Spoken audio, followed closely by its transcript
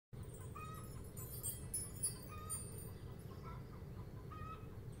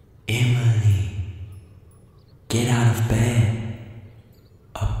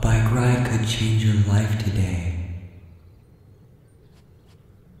change your life today.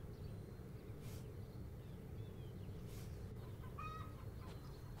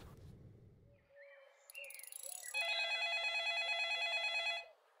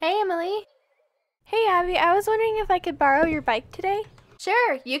 Hey, Emily. Hey, Abby, I was wondering if I could borrow your bike today?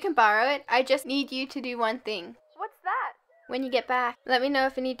 Sure, you can borrow it. I just need you to do one thing. What's that? When you get back, let me know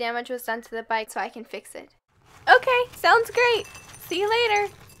if any damage was done to the bike so I can fix it. Okay, sounds great. See you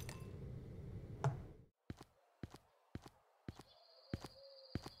later.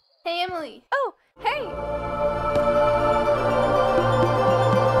 Hey, Emily. Oh, hey.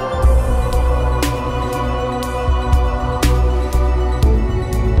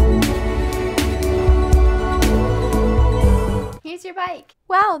 Here's your bike.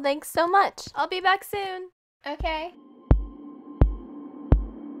 Wow, thanks so much. I'll be back soon. Okay.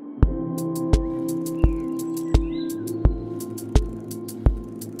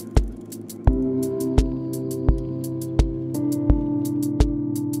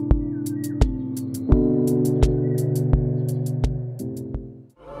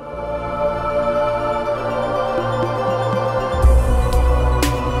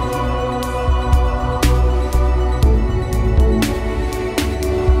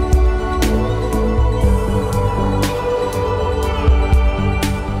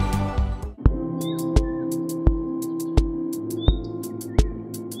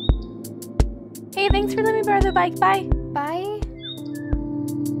 Hey, thanks for letting me borrow the bike. Bye. Bye.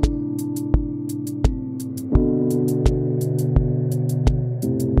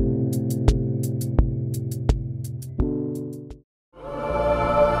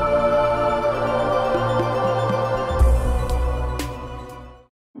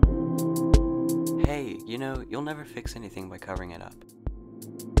 Hey, you'll never fix anything by covering it up.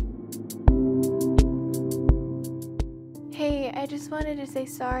 Hey, I just wanted to say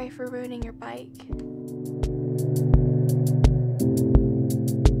sorry for ruining your bike.